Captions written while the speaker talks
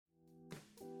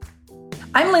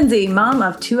I'm Lindsay, mom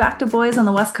of two active boys on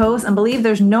the West Coast, and believe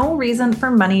there's no reason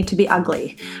for money to be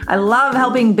ugly. I love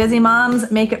helping busy moms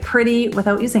make it pretty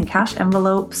without using cash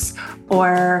envelopes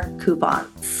or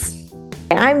coupons.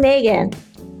 I'm Megan.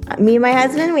 Me and my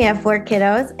husband, we have 4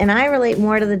 kiddos, and I relate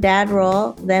more to the dad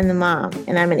role than the mom.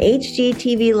 And I'm an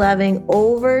HGTV loving,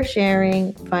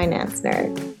 oversharing finance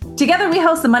nerd. Together, we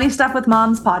host the Money Stuff with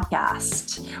Moms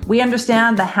podcast. We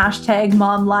understand the hashtag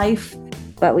mom life,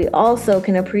 but we also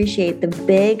can appreciate the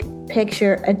big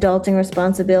picture adulting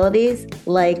responsibilities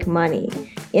like money.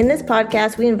 In this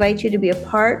podcast, we invite you to be a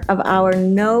part of our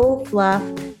no fluff,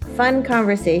 fun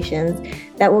conversations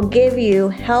that will give you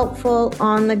helpful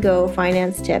on-the-go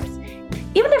finance tips,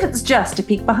 even if it's just a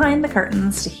peek behind the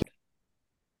curtains to hear.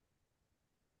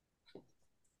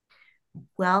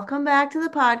 Welcome back to the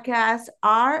podcast.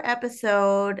 Our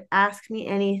episode, Ask Me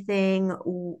Anything,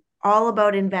 all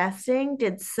about investing,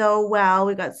 did so well.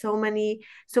 We got so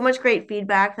much great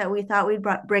feedback that we thought we'd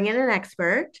bring in an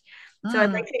expert. So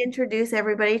I'd like to introduce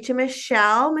everybody to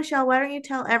Michelle. Michelle, why don't you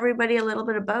tell everybody a little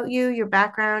bit about you, your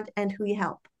background, and who you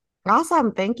help?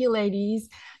 Awesome. Thank you, ladies.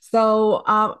 So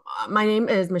my name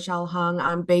is Michelle Hung.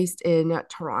 I'm based in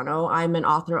Toronto. I'm an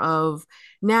author of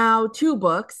now 2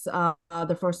 books.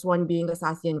 The first one being The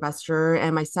Sassy Investor,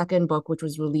 and my second book, which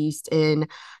was released in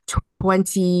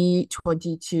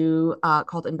 2022,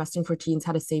 called Investing for Teens: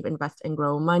 How to Save, Invest, and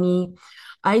Grow Money.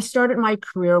 I started my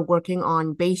career working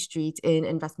on Bay Street in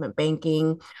investment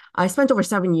banking. I spent over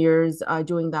 7 years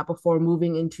doing that before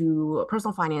moving into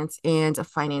personal finance and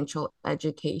financial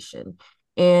education.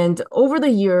 And over the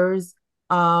years,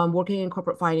 working in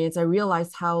corporate finance, I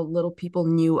realized how little people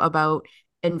knew about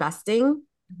investing.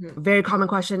 Mm-hmm. Very common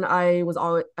question I was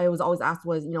always asked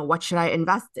was, what should I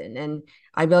invest in? And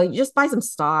I'd be like, just buy some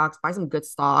stocks, buy some good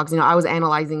stocks. I was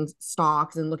analyzing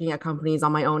stocks and looking at companies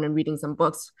on my own and reading some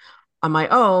books on my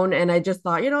own, and I just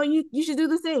thought, you should do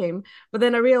the same. But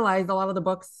then I realized a lot of the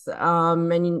books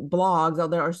and blogs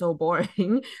out there are so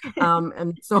boring.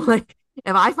 And so, like,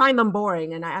 if I find them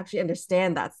boring and I actually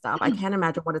understand that stuff, I can't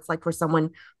imagine what it's like for someone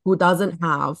who doesn't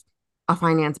have a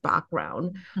finance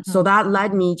background. Mm-hmm. So that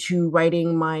led me to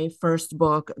writing my first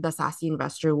book, The Sassy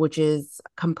Investor, which is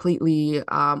completely,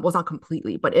 well, it's not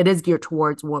completely, but it is geared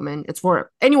towards women. It's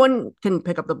for anyone can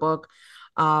pick up the book,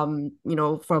 from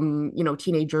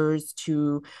teenagers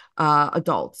to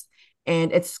adults,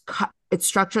 and it's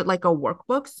structured like a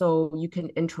workbook, so you can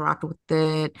interact with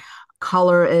it,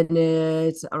 color in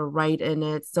it, or write in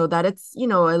it, so that it's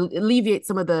alleviate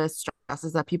some of the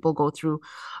stresses that people go through,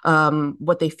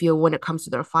 what they feel when it comes to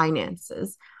their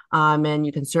finances, and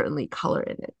you can certainly color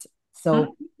in it.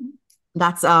 So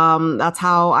that's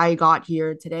how I got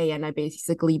here today, and I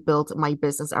basically built my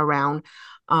business around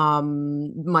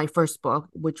my first book,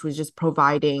 which was just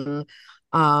providing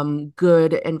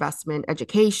good investment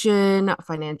education,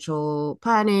 financial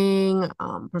planning,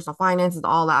 personal finances,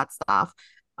 all that stuff.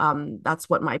 That's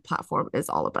what my platform is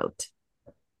all about.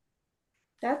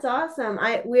 That's awesome.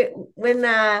 When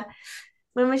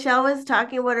Michelle was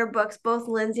talking about her books, both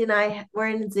Lindsay and I were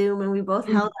in Zoom, and we both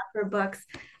held up her books.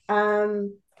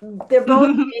 They're both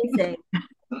amazing.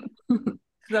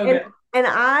 So good. And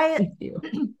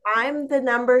I'm the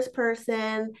numbers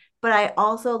person, but I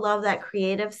also love that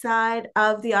creative side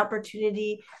of the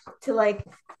opportunity to like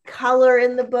color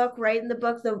in the book, write in the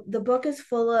book. The book is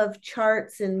full of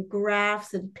charts and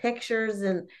graphs and pictures,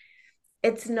 and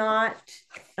it's not,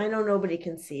 I know nobody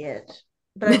can see it,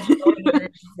 but I'm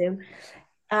Zoom.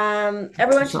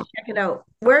 Everyone should check it out.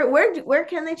 Where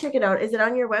can they check it out? Is it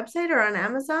on your website or on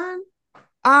Amazon?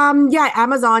 Yeah,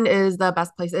 Amazon is the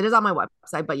best place. It is on my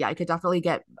website, but yeah, I could definitely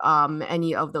get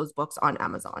any of those books on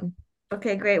Amazon.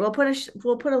 Okay, great. We'll put a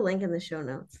link in the show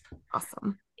notes.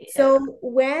 Awesome. So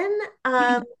when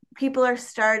people are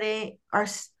just trying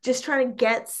to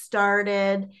get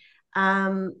started,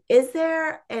 is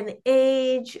there an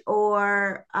age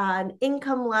or an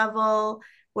income level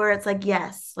where it's like,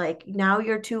 yes, like now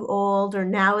you're too old, or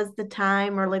now is the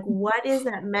time, or like what is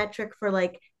that metric for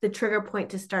like the trigger point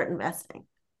to start investing?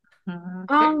 Good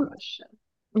question.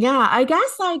 Yeah, I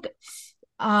guess like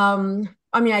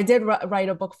I did write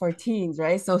a book for teens,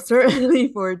 right? So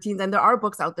certainly for teens, and there are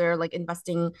books out there like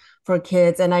investing for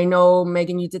kids. And I know,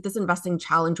 Megan, you did this investing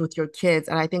challenge with your kids,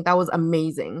 and I think that was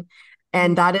amazing.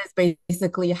 And that is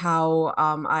basically how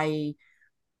I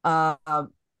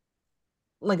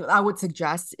would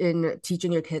suggest in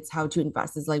teaching your kids how to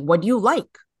invest is like, what do you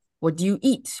like? What do you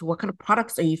eat? What kind of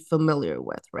products are you familiar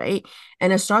with, right?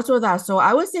 And it starts with that. So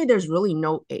I would say there's really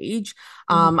no age.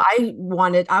 I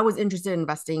was interested in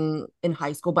investing in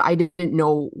high school, but I didn't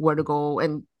know where to go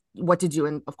and what to do.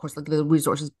 And of course, like the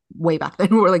resources way back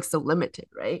then were like so limited,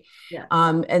 right? Yeah.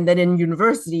 And then in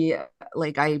university,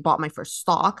 like I bought my first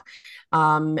stock,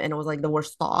 and it was like the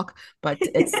worst stock, but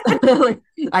it's like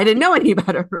I didn't know any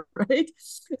better, right?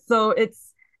 So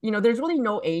it's, there's really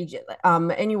no age.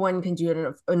 Anyone can do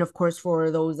it, and of course, for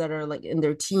those that are like in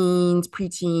their teens,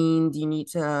 preteens, you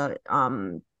need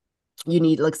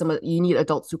like you need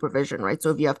adult supervision, right?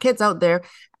 So if you have kids out there,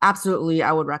 absolutely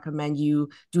I would recommend you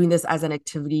doing this as an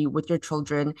activity with your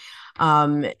children,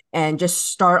 and just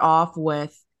start off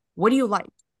with, what do you like?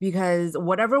 Because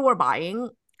whatever we're buying,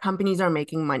 companies are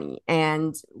making money,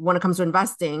 and when it comes to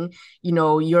investing,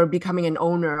 you're becoming an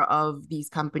owner of these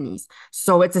companies,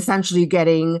 so it's essentially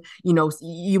getting,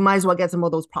 you might as well get some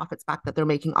of those profits back that they're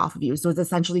making off of you. So it's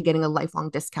essentially getting a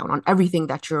lifelong discount on everything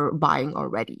that you're buying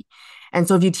already. And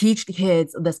so if you teach the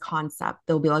kids this concept,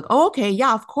 they'll be like, oh, okay,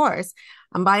 yeah, of course.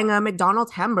 I'm buying a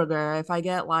McDonald's hamburger. If I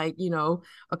get like,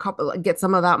 a couple, like, get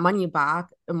some of that money back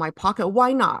in my pocket,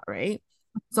 why not? Right.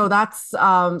 So that's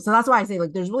why I say,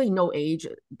 like, there's really no age,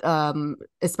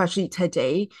 especially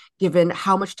today, given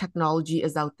how much technology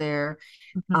is out there,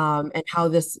 and how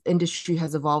this industry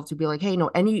has evolved to be like, hey, no,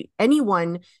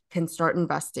 anyone can start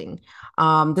investing.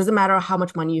 Doesn't matter how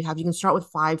much money you have. You can start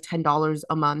with $5, $10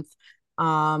 a month.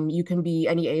 You can be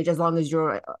any age as long as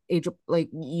you're age, like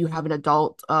you have an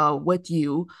adult with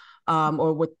you,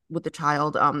 or with the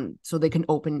child, so they can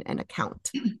open an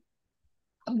account.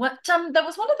 What that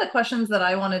was one of the questions that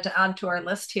I wanted to add to our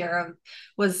list here,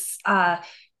 was for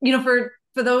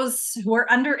those who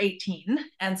are under 18,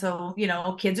 and so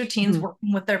kids or teens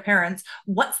working with their parents,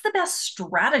 what's the best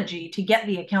strategy to get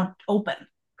the account open?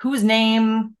 Whose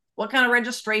name? What kind of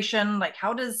registration? Like,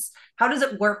 how does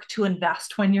it work to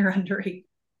invest when you're under 18?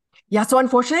 Yeah, so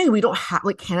unfortunately, we don't have,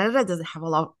 like, Canada doesn't have a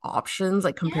lot of options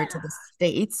like compared to the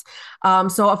States.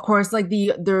 So of course, like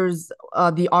there's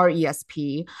the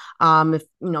RESP. If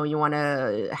you want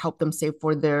to help them save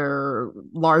for their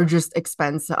largest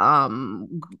expense,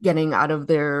 getting out of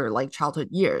their like childhood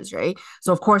years, right?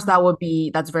 So of course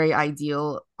that's very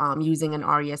ideal. Using an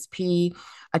RESP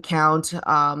account.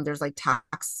 There's like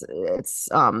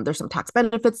there's some tax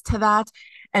benefits to that.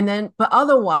 And then, but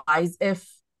otherwise, if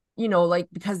like,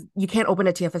 because you can't open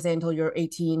a TFSA until you're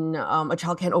 18. A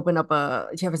child can't open up a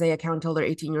TFSA account until they're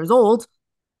 18 years old.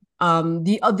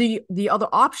 The other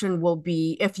option will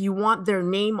be, if you want their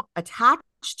name attached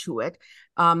to it,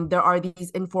 there are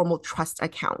these informal trust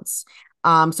accounts.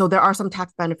 So there are some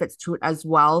tax benefits to it as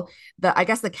well. I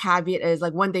guess the caveat is,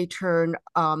 like, when they turn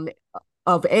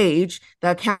of age,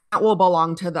 the account will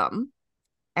belong to them.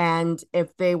 And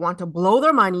if they want to blow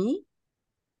their money,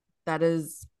 that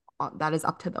is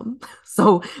up to them.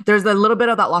 So there's a little bit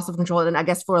of that loss of control. And I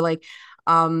guess for like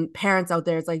parents out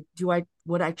there, it's like,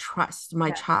 would I trust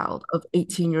my child of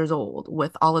 18 years old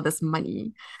with all of this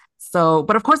money? So,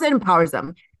 but of course it empowers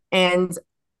them. And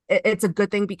it's a good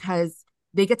thing because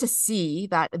they get to see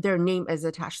that their name is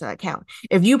attached to that account.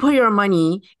 If you put your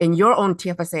money in your own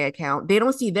TFSA account, they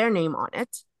don't see their name on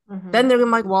it. Then they're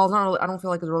like, well, it's not really, I don't feel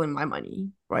like it's really my money,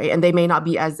 right? And they may not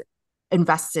be as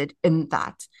invested in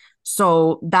that.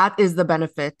 So that is the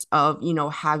benefit of,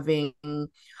 having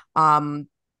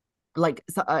like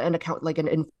an account, like an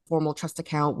informal trust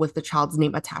account with the child's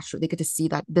name attached to it. They get to see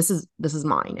that this is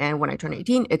mine, and when I turn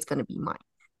 18, it's going to be mine.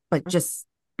 But just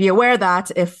be aware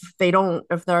that if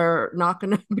they're not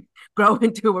going to grow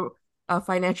into a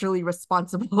financially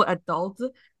responsible adult,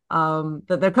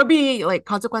 that there could be like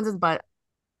consequences. But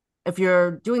if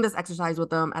you're doing this exercise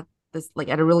with them at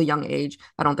a really young age,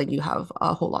 I don't think you have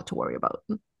a whole lot to worry about.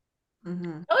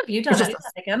 How have you done it,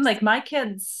 Megan? Like, my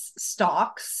kids'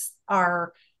 stocks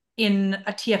are in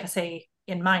a TFSA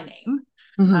in my name.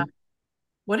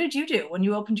 What did you do when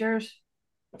you opened yours?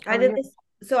 I did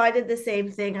the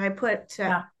same thing. I put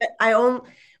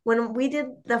when we did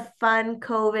the fun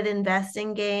COVID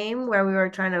investing game where we were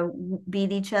trying to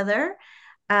beat each other,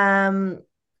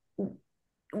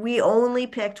 we only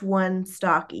picked one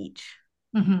stock each.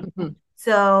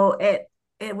 So it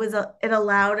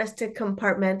allowed us to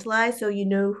compartmentalize, so you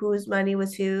knew whose money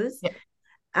was whose.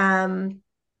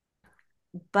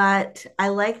 But I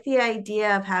like the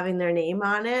idea of having their name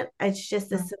on it. It's just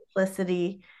the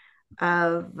simplicity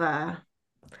of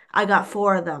I got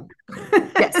 4 of them.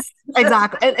 Yes,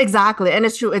 exactly. And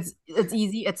it's true. It's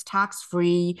easy. It's tax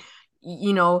free,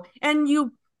 and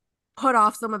you put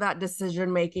off some of that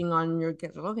decision making on your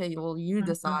kids. Okay, well, you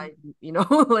decide,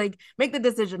 like, make the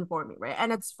decision for me, right?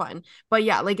 And it's fun. But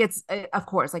yeah, like, it's of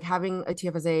course, like, having a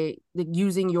TFSA, like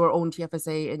using your own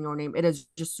TFSA in your name, it is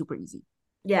just super easy.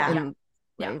 Yeah.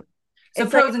 Right? So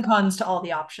it's pros and cons to all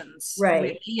the options,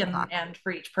 right. really, and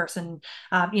for each person,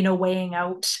 weighing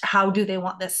out how do they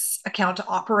want this account to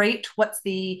operate? What's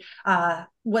the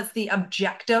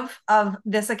objective of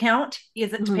this account?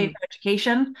 Is it to pay for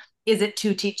education? Is it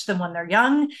to teach them when they're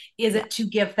young? Is it to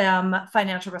give them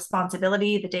financial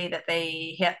responsibility the day that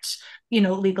they hit,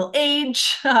 legal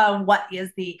age? What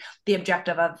is the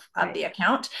objective of the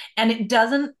account? And it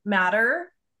doesn't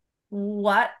matter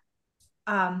what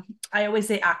I always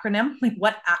say acronym, like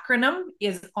what acronym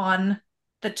is on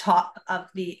the top of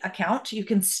the account. You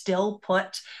can still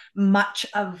put much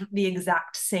of the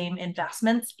exact same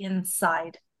investments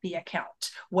inside the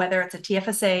account, whether it's a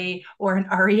TFSA or an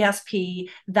RESP.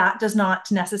 That does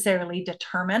not necessarily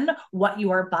determine what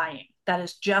you are buying. That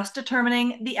is just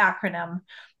determining the acronym.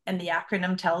 And the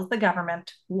acronym tells the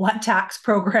government what tax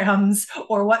programs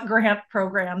or what grant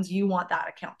programs you want that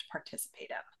account to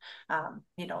participate in.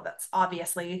 That's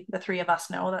obviously, the three of us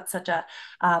know, that's such a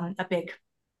big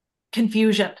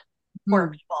confusion for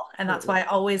people. And that's why I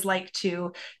always like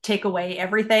to take away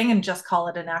everything and just call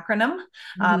it an acronym,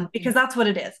 because that's what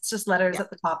it is. It's just letters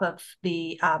at the top of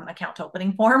the account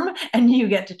opening form, and you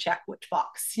get to check which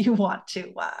box you want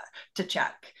to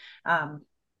check.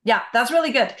 Yeah, that's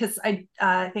really good, because I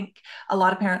think a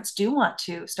lot of parents do want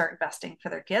to start investing for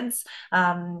their kids,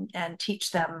 and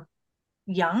teach them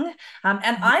young.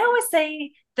 And I always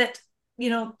say that,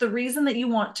 the reason that you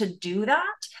want to do that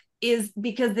is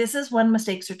because this is when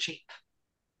mistakes are cheap.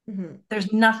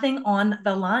 There's nothing on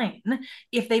the line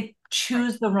if they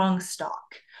choose the wrong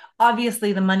stock.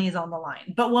 Obviously, the money is on the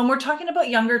line. But when we're talking about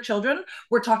younger children,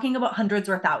 we're talking about hundreds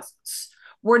or thousands.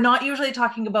 We're not usually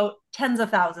talking about tens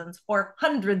of thousands or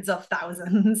hundreds of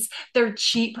thousands. They're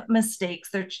cheap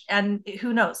mistakes. And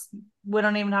who knows? We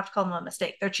don't even have to call them a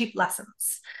mistake. They're cheap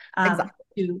lessons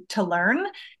to learn.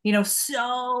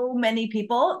 So many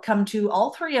people come to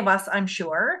all three of us, I'm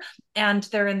sure, and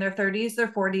they're in their 30s, their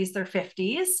 40s, their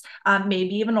 50s,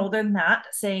 maybe even older than that,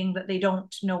 saying that they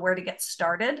don't know where to get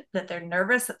started, that they're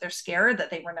nervous, that they're scared, that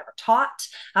they were never taught.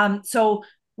 So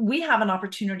we have an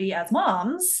opportunity as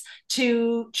moms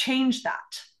to change that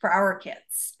for our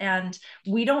kids. And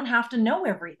we don't have to know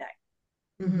everything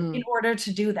in order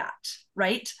to do that,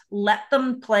 right? Let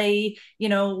them play,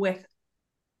 with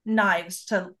knives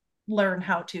to learn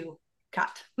how to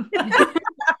cut.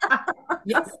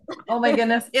 Yes. Oh my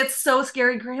goodness. It's so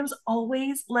scary. Graham's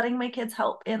always letting my kids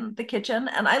help in the kitchen,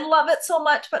 and I love it so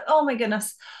much, but oh my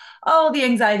goodness. Oh, the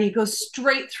anxiety goes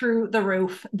straight through the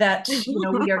roof that,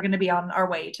 we are going to be on our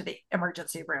way to the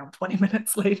emergency room 20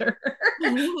 minutes later.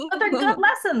 But they're good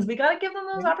lessons. We got to give them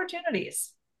those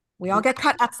opportunities. We all get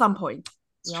cut at some point.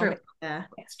 It's true. Yeah,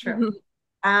 it's true.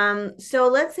 So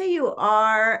let's say you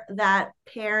are that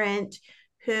parent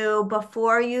who,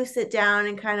 before you sit down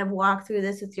and kind of walk through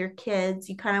this with your kids,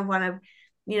 you kind of want to,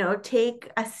 take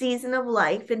a season of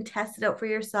life and test it out for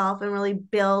yourself and really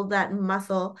build that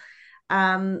muscle.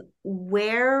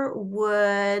 Where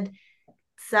would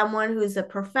someone who's a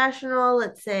professional,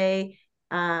 let's say,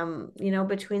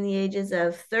 between the ages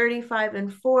of 35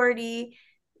 and 40,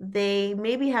 they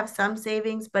maybe have some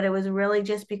savings, but it was really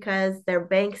just because their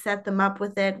bank set them up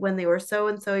with it when they were so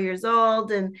and so years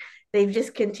old, and they've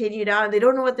just continued on. They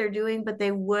don't know what they're doing, but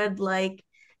they would like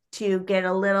to get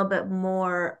a little bit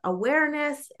more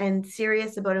awareness and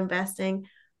serious about investing.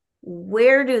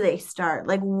 Where do they start?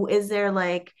 Like, is there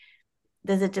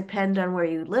does it depend on where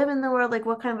you live in the world? Like,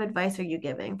 what kind of advice are you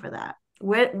giving for that?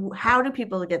 How do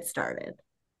people get started?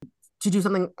 To do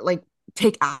something like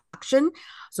take action,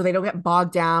 so they don't get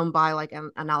bogged down by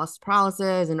analysis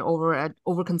paralysis and over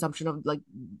consumption of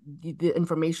the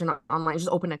information online. Just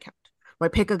open an account,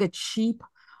 right? Pick a good cheap.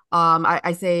 I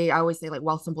always say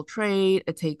Wealthsimple Trade.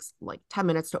 It takes 10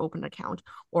 minutes to open an account,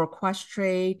 or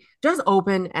Questrade. Just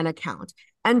open an account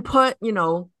and put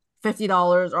 $50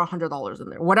 or $100 in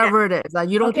there, whatever it is that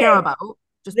you don't care about.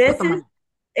 Just put the money.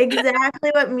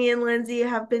 Exactly what me and Lindsay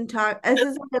have been talking. This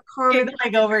is a common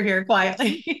thing over here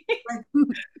quietly.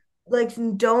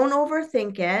 Don't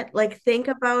overthink it. Think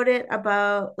about it,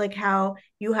 about how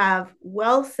you have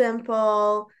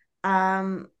Wealthsimple,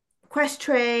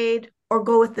 Questrade, or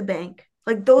go with the bank.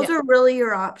 Those are really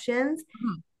your options.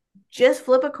 Just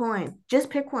flip a coin. Just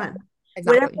pick one.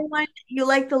 Exactly. Whatever one you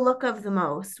like the look of the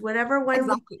most. Whatever one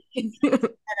set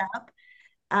up.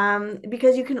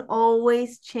 Because you can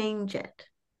always change it.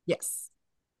 Yes.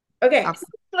 Okay.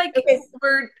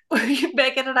 We're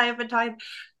Megan and I have been talking,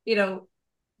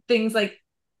 things like,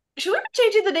 should we be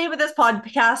changing the name of this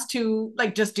podcast to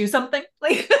just do something,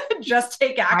 just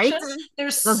take action? Right?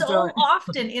 There's so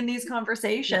often in these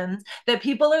conversations that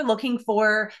people are looking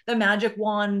for the magic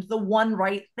wand, the one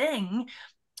right thing.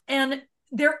 And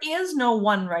there is no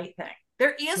one right thing.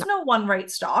 There is No. no one right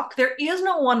stock. There is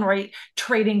no one right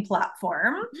trading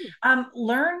platform.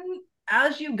 Learn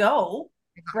as you go,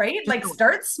 right? Just Like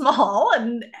start small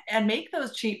and make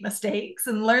those cheap mistakes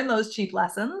and learn those cheap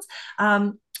lessons.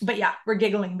 But yeah, we're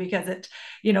giggling because it,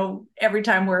 every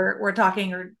time we're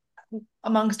talking or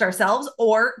amongst ourselves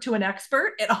or to an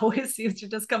expert, it always seems to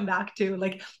just come back to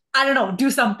like, I don't know,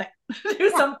 do something. Do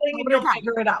something and you'll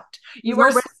figure it out.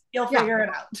 You'll figure it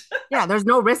out. Yeah, there's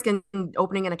no risk in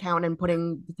opening an account and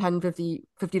putting 10, 50,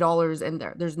 $50 in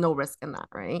there. There's no risk in that,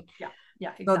 right? Yeah,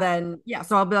 exactly. So then,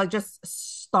 so I'll be like, just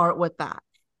start with that.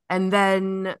 And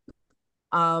then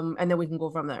we can go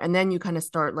from there. And then you kind of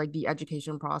start like the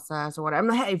education process or whatever. I'm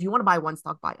like, hey, if you want to buy one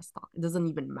stock, buy a stock. It doesn't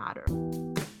even matter.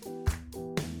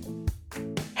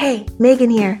 Hey, Megan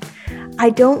here. I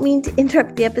don't mean to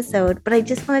interrupt the episode, but I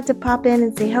just wanted to pop in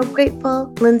and say how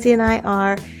grateful Lindsay and I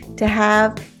are to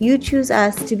have you choose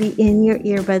us to be in your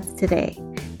earbuds today.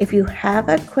 If you have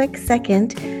a quick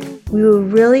second, we will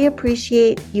really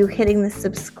appreciate you hitting the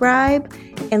subscribe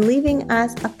and leaving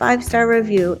us a 5-star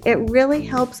review. It really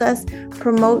helps us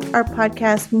promote our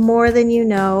podcast more than you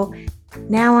know.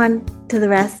 Now on to the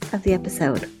rest of the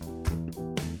episode.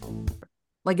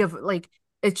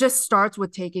 It just starts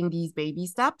with taking these baby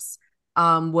steps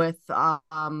with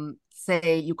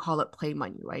say you call it play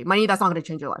money, right? Money that's not going to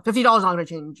change your life. $50 not going to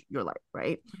change your life,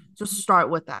 right? Just start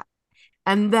with that.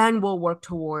 And then we'll work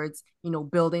towards,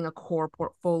 building a core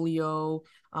portfolio.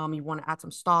 You want to add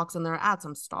some stocks in there, add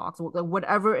some stocks,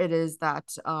 whatever it is that,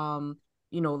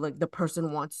 like the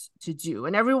person wants to do.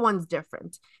 And everyone's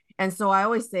different. And so I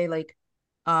always say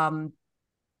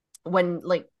when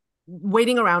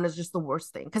waiting around is just the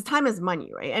worst thing because time is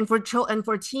money, right? And for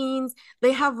teens,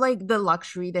 they have like the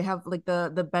luxury, they have like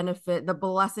the benefit, the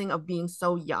blessing of being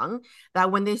so young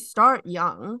that when they start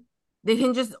young, they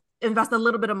can just invest a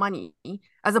little bit of money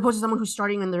as opposed to someone who's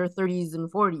starting in their 30s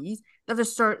and 40s. They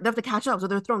have to catch up, so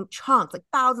they're throwing chunks like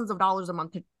thousands of dollars a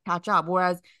month to catch up.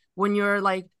 Whereas when you're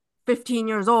like 15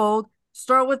 years old,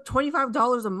 start with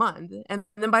 $25 a month, and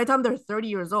then by the time they're 30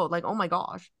 years old, like, oh my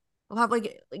gosh, they'll have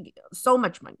like so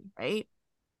much money, right?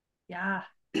 Yeah.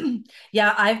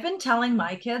 Yeah, I've been telling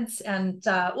my kids, and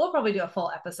we'll probably do a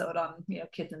full episode on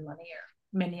kids and money or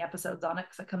mini episodes on it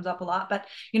because it comes up a lot. But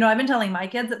I've been telling my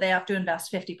kids that they have to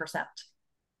invest 50%.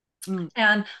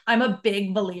 And I'm a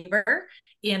big believer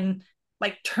in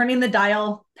like turning the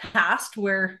dial past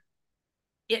where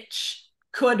it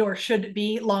could or should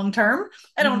be long term.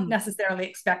 I don't necessarily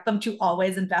expect them to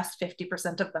always invest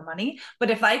 50% of the money, but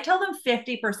if I tell them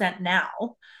 50%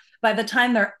 now, by the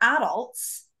time they're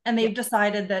adults and they've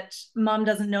decided that mom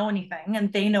doesn't know anything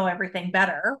and they know everything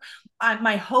better,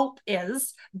 my hope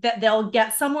is that they'll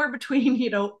get somewhere between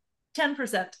 10%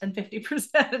 and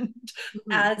 50%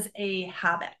 as a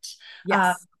habit.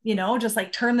 Yes. Just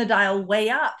like turn the dial way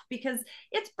up because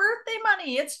it's birthday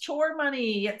money, it's chore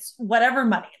money, it's whatever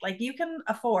money. Like you can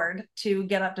afford to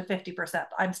get up to 50%.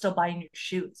 I'm still buying new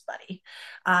shoes, buddy.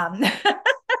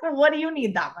 What do you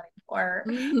need that money for?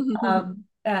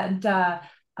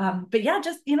 But yeah,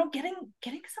 just getting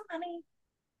some money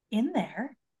in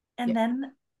there and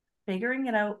then figuring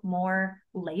it out more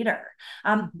later.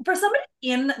 For somebody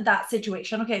in that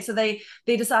situation, okay, so they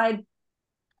decide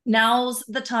now's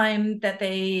the time that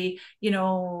they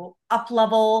up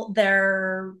level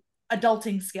their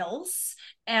adulting skills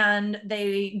and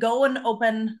they go and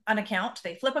open an account,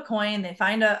 they flip a coin, they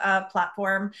find a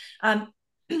platform.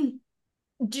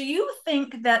 Do you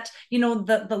think that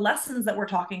the lessons that we're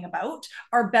talking about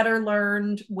are better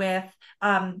learned with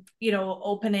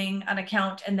opening an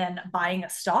account and then buying a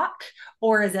stock,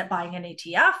 or is it buying an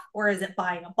ETF, or is it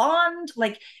buying a bond?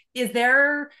 Like, is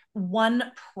there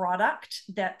one product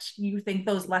that you think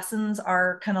those lessons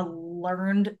are kind of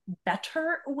learned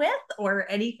better with, or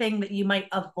anything that you might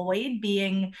avoid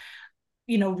being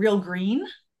real green?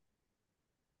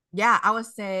 Yeah, I would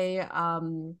say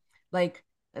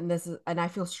and I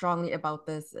feel strongly about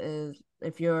this, is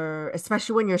if you're,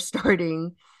 especially when you're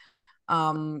starting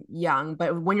young,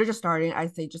 but when you're just starting, I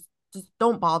say just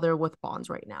don't bother with bonds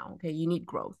right now. Okay, you need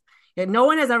growth. Yeah, no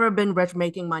one has ever been rich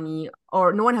making money,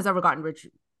 or no one has ever gotten rich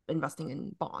investing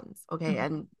in bonds. Okay,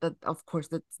 and that, of course,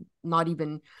 that's I'm not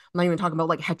even talking about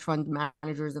like hedge fund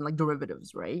managers and like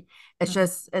derivatives, right? It's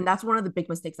just, and that's one of the big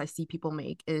mistakes I see people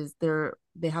make, is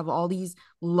they have all these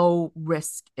low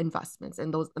risk investments,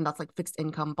 and that's like fixed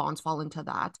income bonds fall into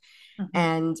that.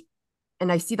 And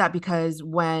I see that because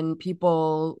when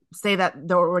people say that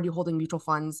they're already holding mutual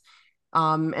funds,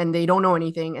 and they don't know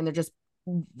anything, and they're just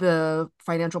the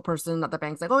financial person at the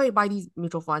bank's like, oh, hey, buy these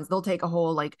mutual funds. They'll take a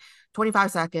whole like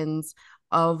 25 seconds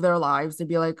of their lives to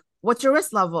be like, what's your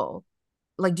risk level?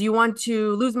 like, do you want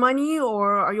to lose money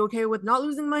or are you okay with not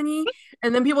losing money?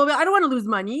 And then people will be, I don't want to lose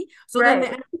money. So then they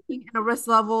end up in a risk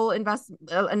level an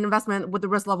investment with the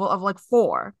risk level of like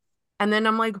 4. And then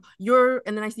I'm like,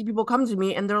 and then I see people come to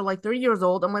me and they're like 30 years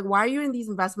old. I'm like, why are you in these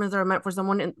investments that are meant for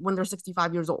someone when they're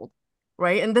 65 years old?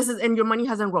 Right. And your money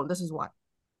hasn't grown. This is what.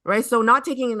 Right. So not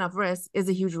taking enough risk is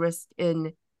a huge risk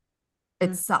in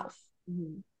itself.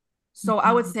 Mm-hmm. So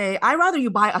I would say I'd rather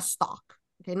you buy a stock.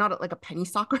 Okay, not like a penny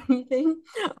stock or anything,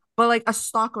 but like a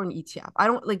stock or an ETF. I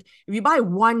don't like if you buy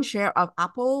one share of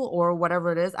Apple or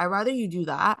whatever it is, I'd rather you do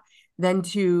that than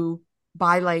to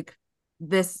buy like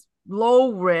this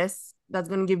low risk that's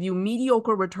going to give you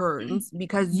mediocre returns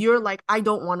because you're like, I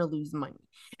don't want to lose money.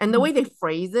 And the way they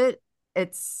phrase it,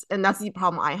 and that's the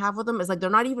problem I have with them, is like they're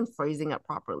not even phrasing it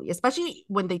properly, especially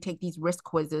when they take these risk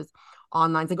quizzes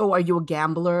online. It's like, oh, are you a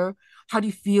gambler? How do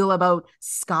you feel about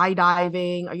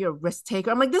skydiving? Are you a risk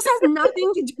taker? I'm like, this has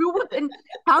nothing to do with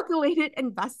calculated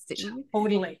investing.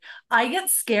 Totally. I get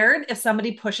scared if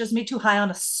somebody pushes me too high on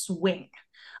a swing.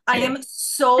 I am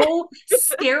so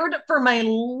scared for my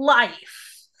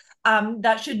life.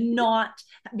 That should not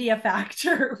be a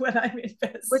factor when I'm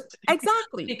investing.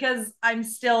 Exactly. Because I'm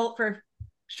still, for a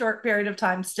short period of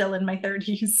time, still in my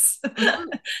 30s.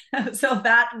 So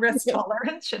that risk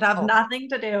tolerance should have nothing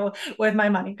to do with my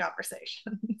money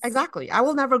conversations. Exactly. I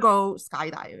will never go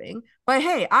skydiving, but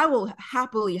hey, I will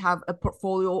happily have a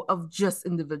portfolio of just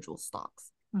individual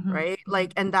stocks. Right.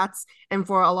 Like, and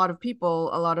for a lot of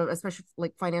people, especially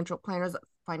like financial planners,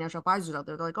 financial advisors out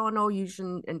there, they're like, oh no, you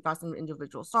shouldn't invest in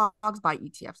individual stocks, buy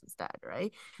ETFs instead.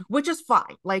 Right. Which is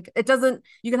fine. Like,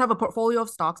 you can have a portfolio of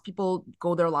stocks. People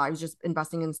go their lives just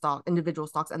investing in individual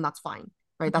stocks, and that's fine.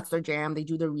 Right. That's their jam. They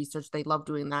do their research. They love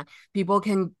doing that. People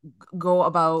can go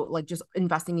about like just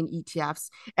investing in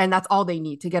ETFs, and that's all they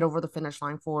need to get over the finish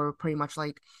line for pretty much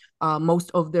like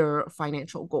most of their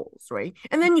financial goals. Right.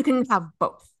 And then you can have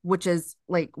both, which is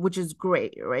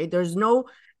great. Right. There's no,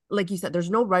 like you said, there's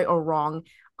no right or wrong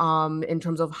in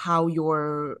terms of how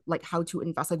to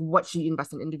invest, like what should you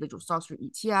invest in, individual stocks or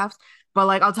ETFs. But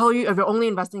like, I'll tell you, if you're only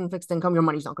investing in fixed income, your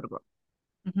money's not going to grow.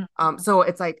 So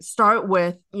it's like, start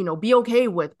with, be okay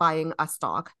with buying a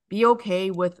stock, be okay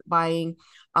with buying,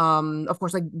 of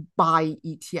course, like buy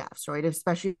ETFs, right?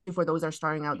 Especially for those that are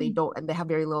starting out, and they have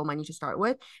very little money to start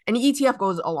with. And the ETF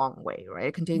goes a long way, right?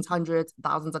 It contains hundreds,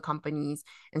 thousands of companies.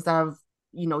 Instead of,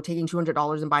 taking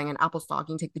 $200 and buying an Apple stock,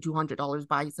 you can take the $200,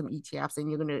 buy some ETFs, and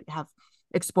you're going to have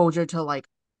exposure to like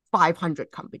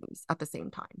 500 companies at the same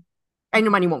time. And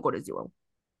your money won't go to zero.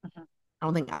 I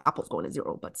don't think Apple's going to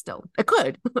zero, but still, it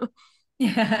could.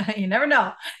 Yeah, you never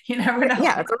know. You never know.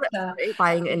 Yeah, it's a risk, right?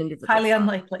 Buying an individual highly stock.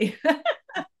 Unlikely.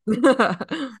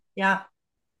 Yeah.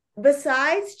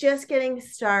 Besides just getting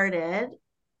started,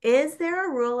 is there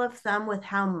a rule of thumb with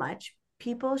how much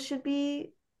people should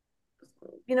be,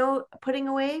 putting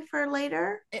away for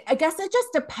later? I guess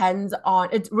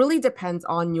it really depends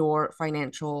on your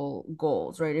financial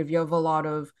goals, right? If you have a lot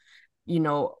of,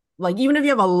 like, even if you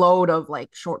have a load of like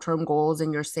short-term goals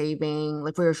and you're saving,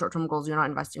 like for your short-term goals, you're not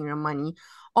investing your money,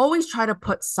 always try to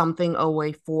put something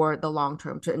away for the long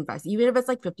term to invest, even if it's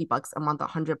like $50 a month,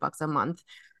 $100 a month.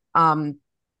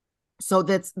 So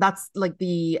that's like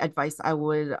the advice I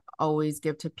would always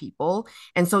give to people.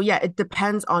 And so, yeah, it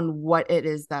depends on what it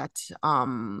is that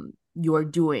you're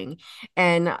doing.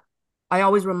 And I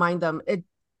always remind them, it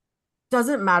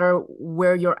doesn't matter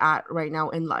where you're at right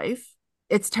now in life.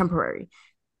 It's temporary.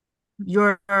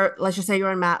 Let's just say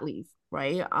you're on mat leave,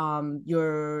 right?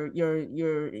 You're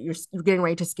getting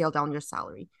ready to scale down your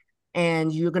salary,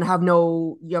 and you're gonna have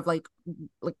you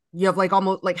have like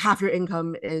almost like half your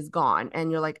income is gone,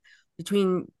 and you're like,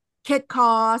 between kit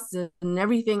costs and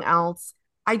everything else,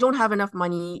 I don't have enough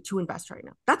money to invest right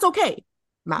now. That's okay.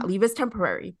 Mat leave is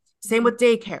temporary. Same with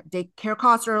daycare. Daycare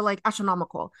costs are like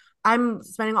astronomical. I'm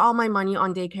spending all my money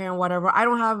on daycare and whatever. I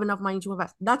don't have enough money to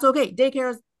invest. That's okay.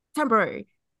 Daycare is temporary.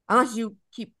 Unless you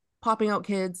keep popping out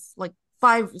kids like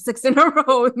 5, 6 in a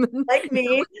row. Like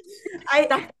me.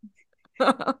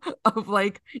 Of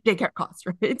like daycare costs,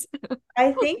 right?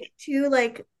 I think too,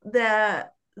 like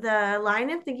the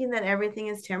line of thinking that everything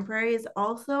is temporary is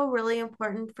also really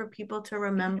important for people to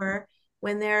remember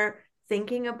when they're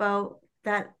thinking about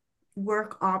that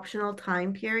work optional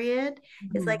time period.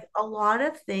 It's like a lot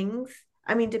of things.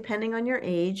 I mean, depending on your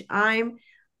age, when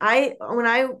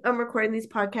I am recording these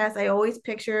podcasts, I always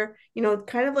picture,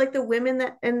 kind of like the women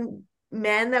and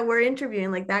men that we're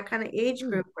interviewing, like that kind of age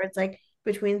group where it's like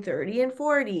between 30 and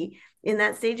 40, in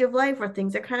that stage of life where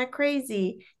things are kind of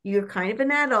crazy. You're kind of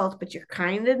an adult, but you're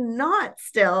kind of not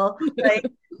still, like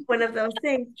one of those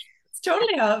things.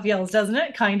 totally how it feels, doesn't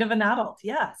it? Kind of an adult.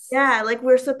 Yes. Yeah, like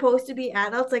we're supposed to be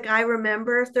adults. Like I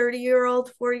remember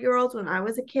 30-year-olds, 40-year-olds when I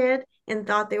was a kid and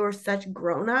thought they were such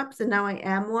grown-ups. And now I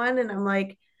am one. And I'm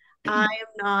like, I am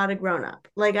not a grown-up.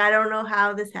 Like I don't know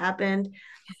how this happened.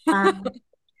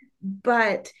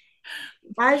 But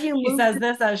as you She move says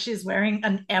this as she's wearing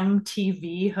an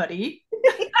MTV hoodie.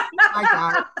 Hi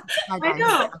guys. Hi I guys.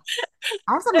 know.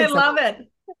 I have something I love similar. it.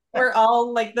 We're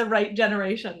all like the right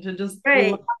generation to just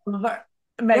Right. love Yeah.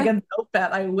 Megan's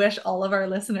outfit. I wish all of our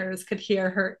listeners could hear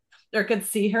her or could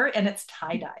see her, and it's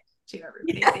tie-dye to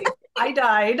everybody.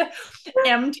 Tie-dyed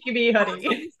MTV hoodie.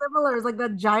 Something similar. It's like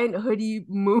that giant hoodie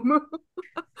moo.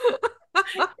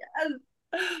 Yes.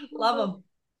 Love them.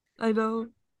 I know.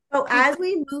 So as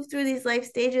we move through these life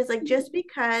stages, like just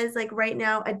because like right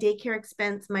now a daycare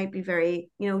expense might be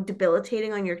very,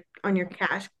 debilitating on your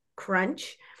cash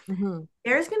crunch, Mm-hmm.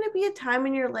 there's going to be a time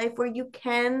in your life where you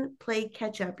can play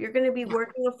catch up. You're going to be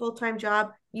working a full-time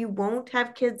job. You won't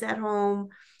have kids at home.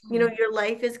 Your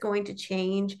life is going to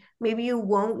change. Maybe you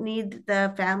won't need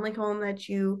the family home that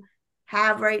you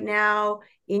have right now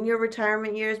in your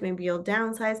retirement years. Maybe you'll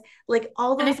downsize. Like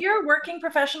all And those. if you're a working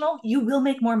professional, you will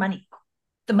make more money.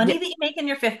 The money Yeah, that you make in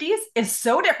your 50s is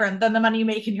so different than the money you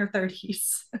make in your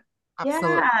 30s. absolutely.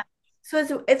 Yeah.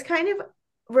 So it's kind of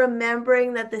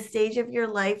remembering that the stage of your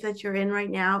life that you're in right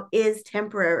now is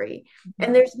temporary.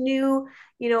 And there's new,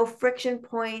 friction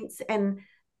points and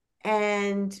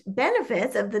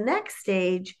benefits of the next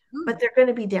stage, but they're going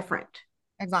to be different.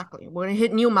 Exactly. We're gonna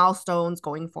hit new milestones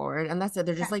going forward. And that's it.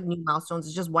 They're just like new milestones.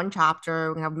 It's just one chapter.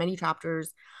 We're gonna have many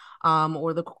chapters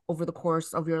or the over the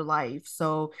course of your life.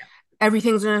 So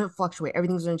everything's gonna fluctuate,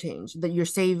 everything's gonna change. That your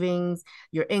savings,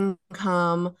 your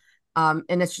income, and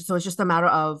it's just a matter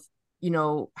of,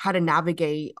 how to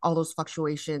navigate all those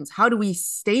fluctuations. How do we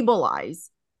stabilize,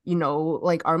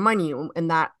 like our money?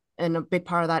 And a big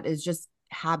part of that is just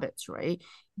habits, right?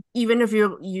 Even if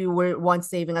you were once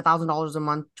saving $1,000 a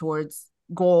month towards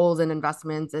goals and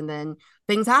investments, and then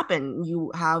things happen,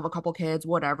 you have a couple kids,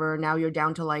 whatever, now you're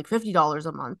down to like $50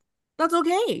 a month. That's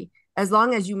okay, as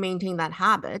long as you maintain that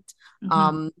habit.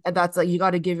 And that's like, you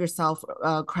got to give yourself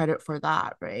credit for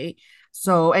that, right?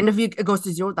 So, and if it goes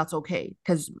to zero, that's okay,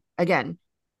 because again,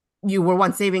 you were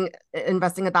once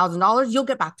investing $1,000, you'll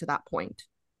get back to that point.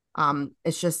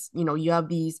 It's just, you have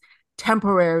these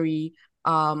temporary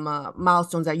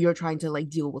milestones that you're trying to like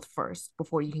deal with first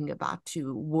before you can get back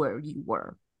to where you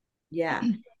were. Yeah.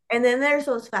 And then there's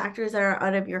those factors that are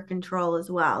out of your control as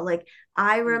well. Like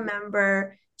I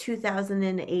remember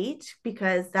 2008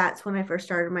 because that's when I first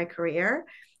started my career.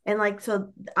 And like,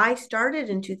 so I started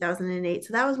in 2008.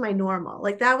 So that was my normal.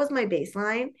 Like that was my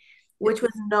baseline, which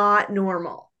was not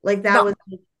normal. Like that No, was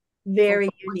very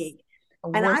unique.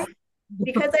 And worse.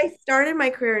 because I started my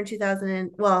career in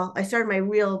 2000, well, I started my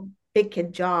real big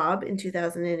kid job in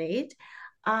 2008.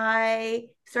 I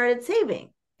started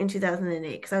saving in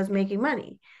 2008 because I was making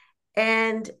money.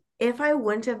 And if I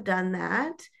wouldn't have done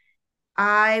that,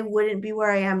 I wouldn't be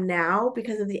where I am now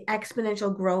because of the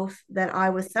exponential growth that I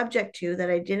was subject to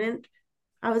that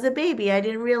I was a baby. I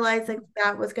didn't realize like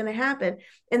that was going to happen.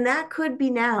 And that could be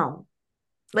now.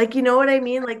 Like, you know what I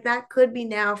mean? Like that could be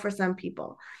now for some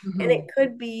people. And it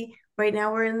could be right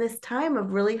now we're in this time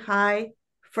of really high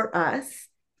for us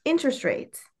interest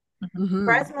rates.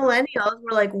 For us millennials,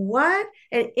 we're like, what?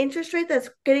 An interest rate that's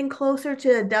getting closer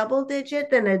to a double digit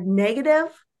than a negative?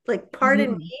 Like,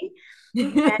 pardon me.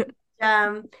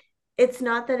 And it's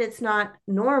not that it's not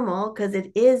normal because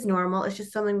it is normal. It's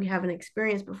just something we haven't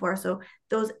experienced before. So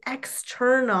those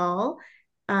external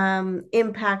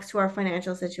impacts to our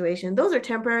financial situation, those are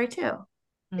temporary too.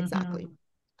 Exactly.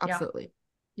 Absolutely.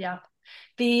 Yeah.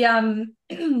 The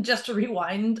just to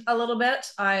rewind a little bit,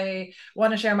 I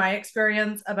want to share my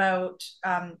experience about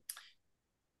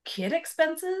kid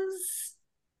expenses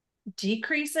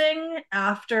decreasing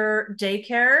after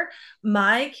daycare.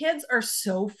 My kids are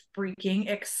so freaking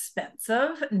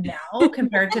expensive now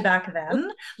compared to back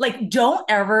then. Like, don't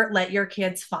ever let your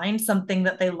kids find something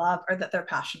that they love or that they're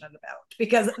passionate about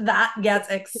because that gets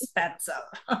expensive.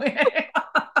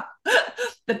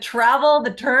 The travel,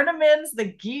 the tournaments, the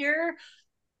gear.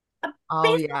 Oh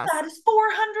Base of yes. that is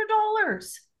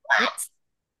 $400. What?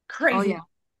 Crazy. Oh yeah.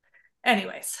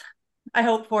 Anyways, I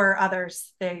hope for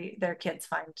others their kids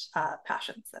find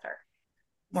passions that are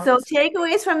more So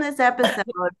takeaways from this episode,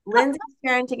 Lindsay's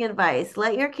parenting advice: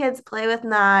 let your kids play with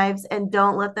knives and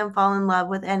don't let them fall in love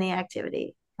with any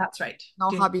activity. That's right. No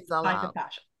Do hobbies find a allowed.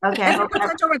 passion. Okay. And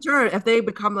potential return if they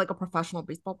become like a professional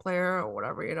baseball player or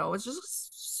whatever, it's just a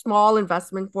small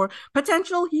investment for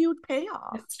potential huge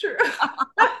payoff. It's true.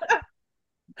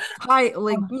 high,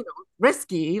 like,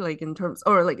 risky, like in terms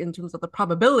of the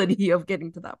probability of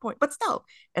getting to that point. But still,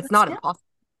 it's not impossible.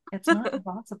 It's not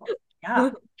impossible.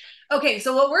 Yeah. Okay,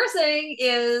 so what we're saying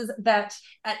is that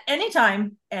at any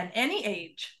time and any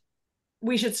age,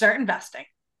 we should start investing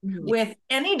with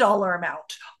any dollar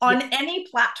amount on any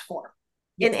platform.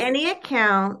 In any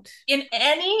account. In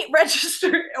any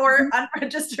registered or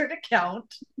unregistered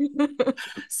account.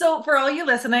 So for all you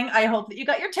listening, I hope that you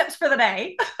got your tips for the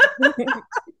day.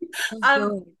 And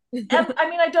I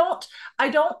mean, I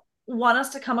don't want us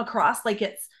to come across like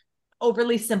it's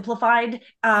overly simplified,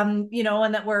 and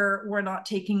that we're not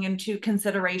taking into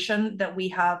consideration that we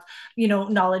have,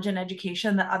 knowledge and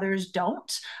education that others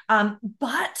don't.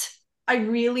 But I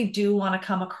really do want to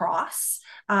come across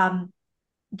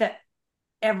that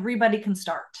everybody can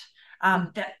start.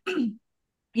 That,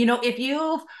 if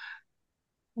you've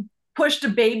pushed a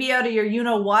baby out of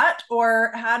your what,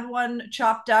 or had one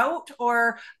chopped out,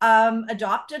 or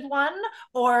adopted one,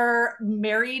 or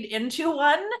married into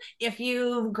one, if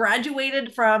you've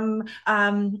graduated from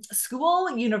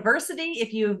school, university,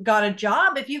 if you've got a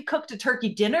job, if you've cooked a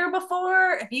turkey dinner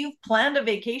before, if you've planned a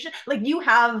vacation, like you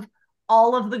have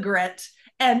all of the grit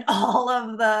and all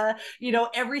of the,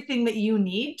 everything that you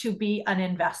need to be an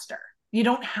investor. You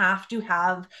don't have to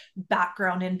have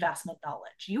background investment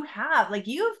knowledge.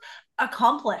 You've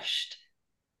accomplished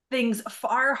things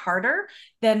far harder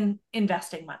than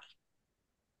investing money,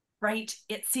 right?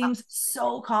 It seems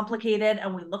so complicated.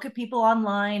 And we look at people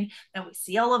online and we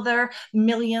see all of their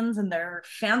millions and their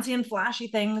fancy and flashy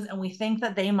things, and we think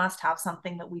that they must have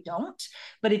something that we don't.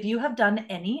 But if you have done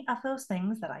any of those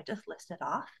things that I just listed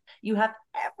off, you have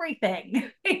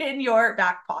everything in your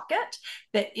back pocket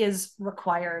that is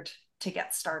required to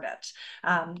get started.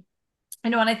 And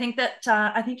I think that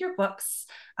I think your books,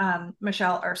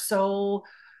 Michelle, are so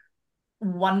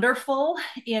wonderful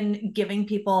in giving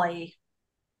people a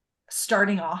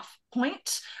starting off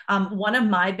point. One of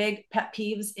my big pet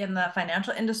peeves in the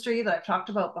financial industry that I've talked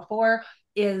about before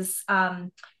is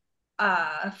far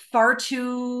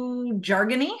too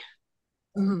jargony,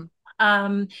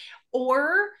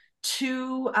 or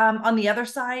too on the other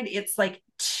side, it's like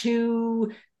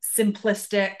too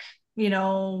simplistic,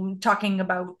 talking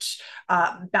about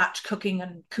batch cooking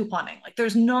and couponing. Like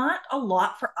there's not a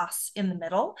lot for us in the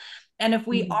middle. And if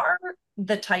we are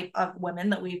the type of women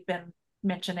that we've been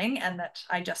mentioning and that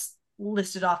I just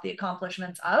listed off the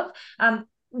accomplishments of,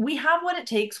 we have what it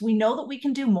takes. We know that we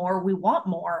can do more. We want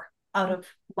more out of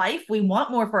life. We want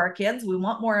more for our kids. We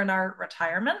want more in our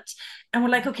retirement. And we're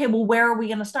like, okay, well, where are we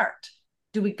going to start?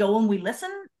 Do we go and we listen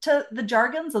to the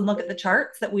jargons and look at the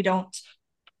charts that we don't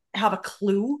have a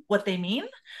clue what they mean?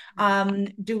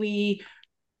 Do we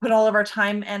put all of our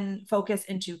time and focus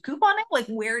into couponing? Like,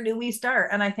 where do we start?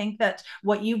 And I think that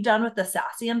what you've done with the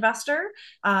Sassy Investor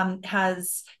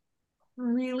has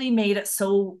really made it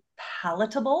so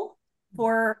palatable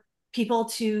for people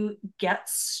to get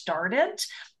started.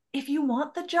 If you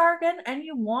want the jargon and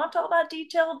you want all that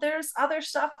detail, there's other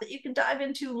stuff that you can dive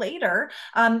into later.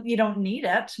 You don't need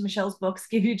it. Michelle's books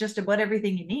give you just about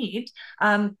everything you need.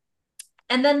 And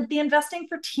then the investing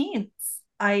for teens,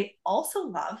 I also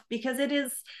love, because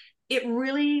it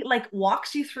really like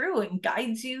walks you through and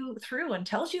guides you through and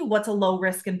tells you what's a low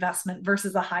risk investment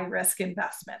versus a high risk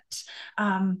investment.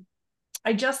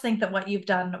 I just think that what you've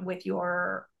done with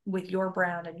your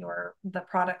brand and the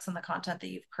products and the content that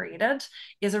you've created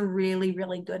is a really,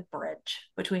 really good bridge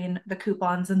between the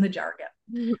coupons and the jargon.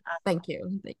 Thank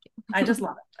you. I just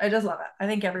love it. I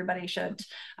think everybody should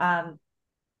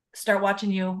start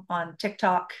watching you on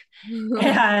TikTok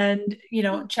and,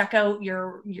 check out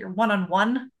your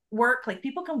one-on-one work. Like,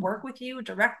 people can work with you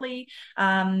directly.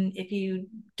 If you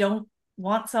don't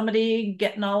want somebody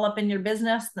getting all up in your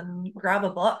business, then grab a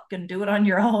book and do it on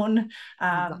your own.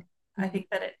 I think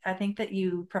that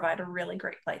you provide a really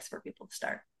great place for people to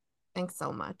start. Thanks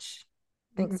so much.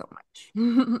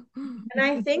 And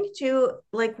I think too,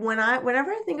 like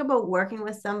whenever I think about working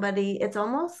with somebody, it's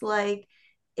almost like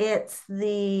it's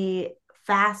the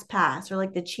fast pass or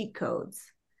like the cheat codes.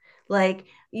 Like,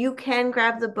 you can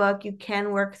grab the book, you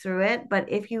can work through it, but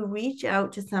if you reach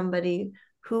out to somebody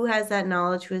who has that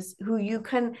knowledge, who you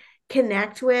can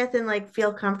connect with and like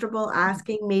feel comfortable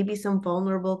asking maybe some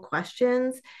vulnerable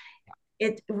questions,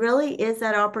 it really is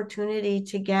that opportunity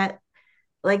to get,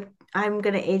 like, I'm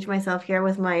going to age myself here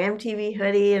with my MTV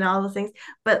hoodie and all those things.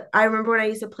 But I remember when I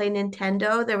used to play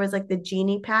Nintendo, there was like the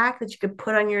Genie pack that you could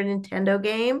put on your Nintendo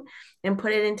game and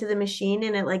put it into the machine.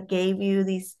 And it like gave you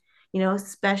these,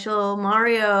 special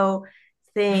Mario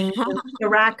things, the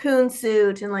raccoon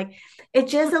suit. And like, it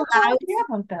just allows.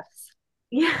 About this.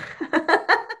 Yeah.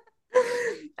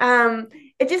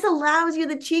 it just allows you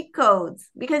the cheat codes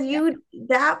because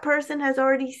that person has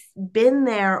already been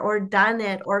there or done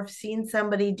it or seen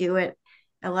somebody do it.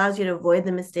 It allows you to avoid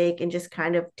the mistake and just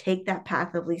kind of take that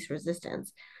path of least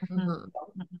resistance. Mm-hmm.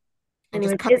 And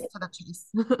Anyway, just cut to the chase.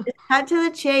 just cut to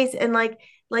the chase. And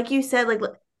like you said, like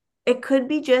it could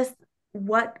be just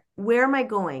where am I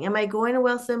going? Am I going to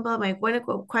Wealthsimple? Am I going to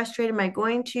Questrade? Am I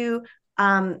going to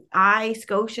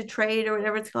Scotia Trade or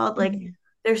whatever it's called? Like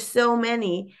there's so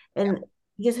many. And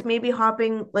just maybe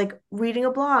hopping, like reading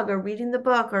a blog or reading the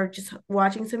book or just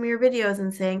watching some of your videos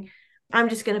and saying, I'm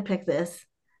just going to pick this.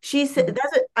 She said,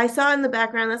 that's what I saw in the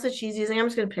background. That's what she's using. I'm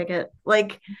just going to pick it.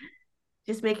 Like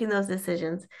just making those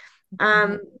decisions.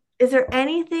 Is there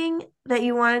anything that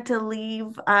you wanted to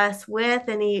leave us with?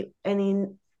 Any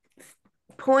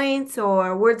points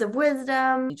or words of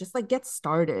wisdom? You just like get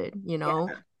started,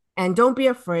 and don't be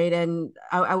afraid. And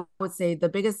I would say the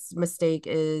biggest mistake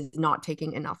is not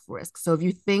taking enough risk. So if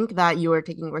you think that you are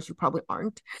taking risks, you probably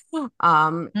aren't.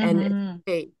 And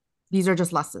these are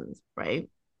just lessons, right?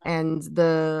 And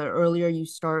the earlier you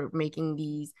start making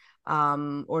these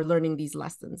or learning these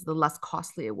lessons, the less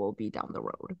costly it will be down the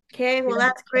road. Okay, well,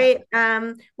 that's great.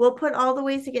 We'll put all the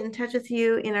ways to get in touch with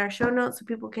you in our show notes so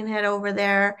people can head over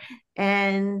there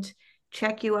and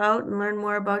check you out and learn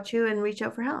more about you and reach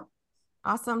out for help.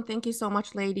 Awesome. Thank you so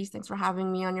much, ladies. Thanks for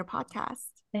having me on your podcast.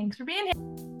 Thanks for being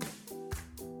here.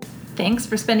 Thanks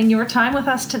for spending your time with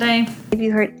us today. If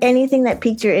you heard anything that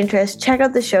piqued your interest, check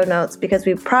out the show notes because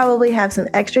we probably have some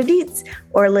extra deets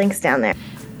or links down there.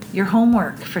 Your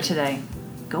homework for today: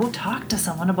 go talk to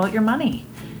someone about your money.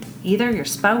 Either your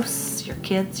spouse, your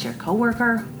kids, your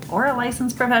coworker, or a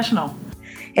licensed professional.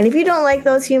 And if you don't like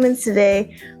those humans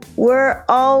today, we're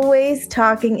always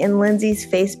talking in Lindsay's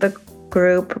Facebook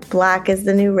group, Black is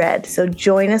the New Red. So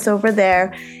join us over there.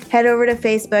 Head over to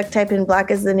Facebook, type in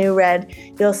Black is the New Red.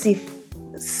 You'll see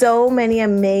so many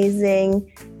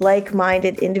amazing,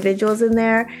 like-minded individuals in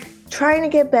there, trying to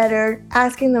get better,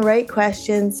 asking the right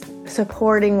questions,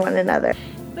 supporting one another.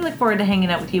 We look forward to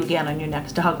hanging out with you again on your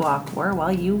next dog walk or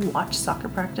while you watch soccer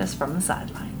practice from the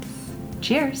sidelines.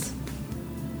 Cheers.